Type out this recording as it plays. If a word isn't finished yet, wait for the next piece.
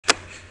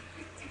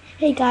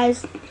Hey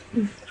guys,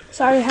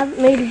 sorry I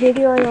haven't made a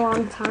video in a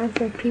long time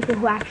for people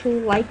who actually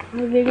like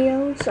my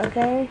videos,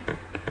 okay?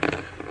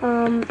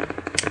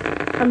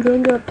 I'm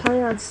doing a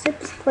play on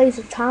 6 Plays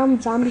of Tom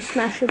Zombie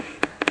Smasher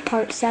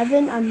Part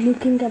 7. I'm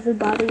nuking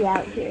everybody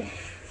out here.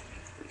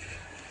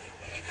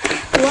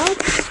 Well,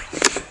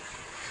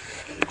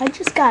 I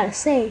just gotta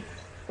say,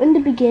 in the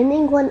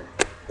beginning when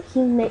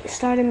he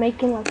started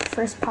making like the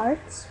first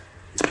parts,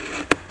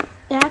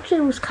 it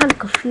actually was kind of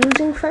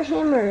confusing for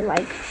him, or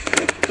like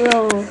a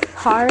little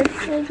hard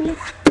maybe,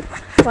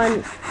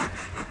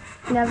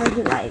 whenever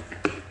he like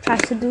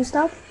tries to do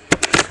stuff,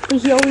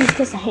 but he always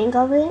gets the hang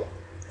of it.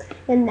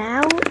 And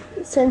now,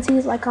 since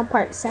he's like on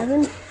part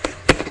 7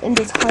 and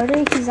it's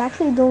harder, he's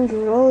actually doing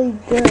really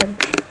good.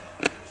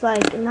 It's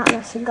like not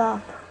messing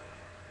up.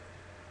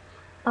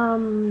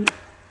 The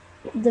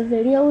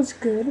video was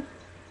good.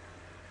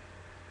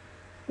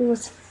 It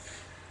was,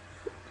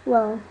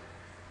 well,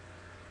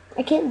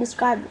 I can't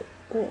describe it,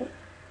 but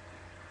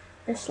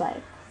it's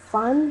like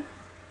fun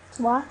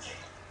to watch.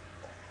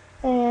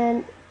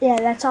 And yeah,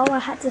 that's all I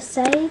had to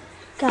say.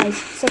 Guys,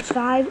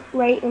 subscribe,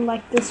 rate, and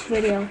like this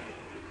video.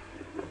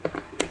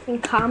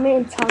 And comment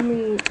and tell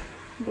me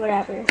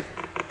whatever.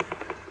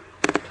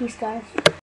 Peace, guys.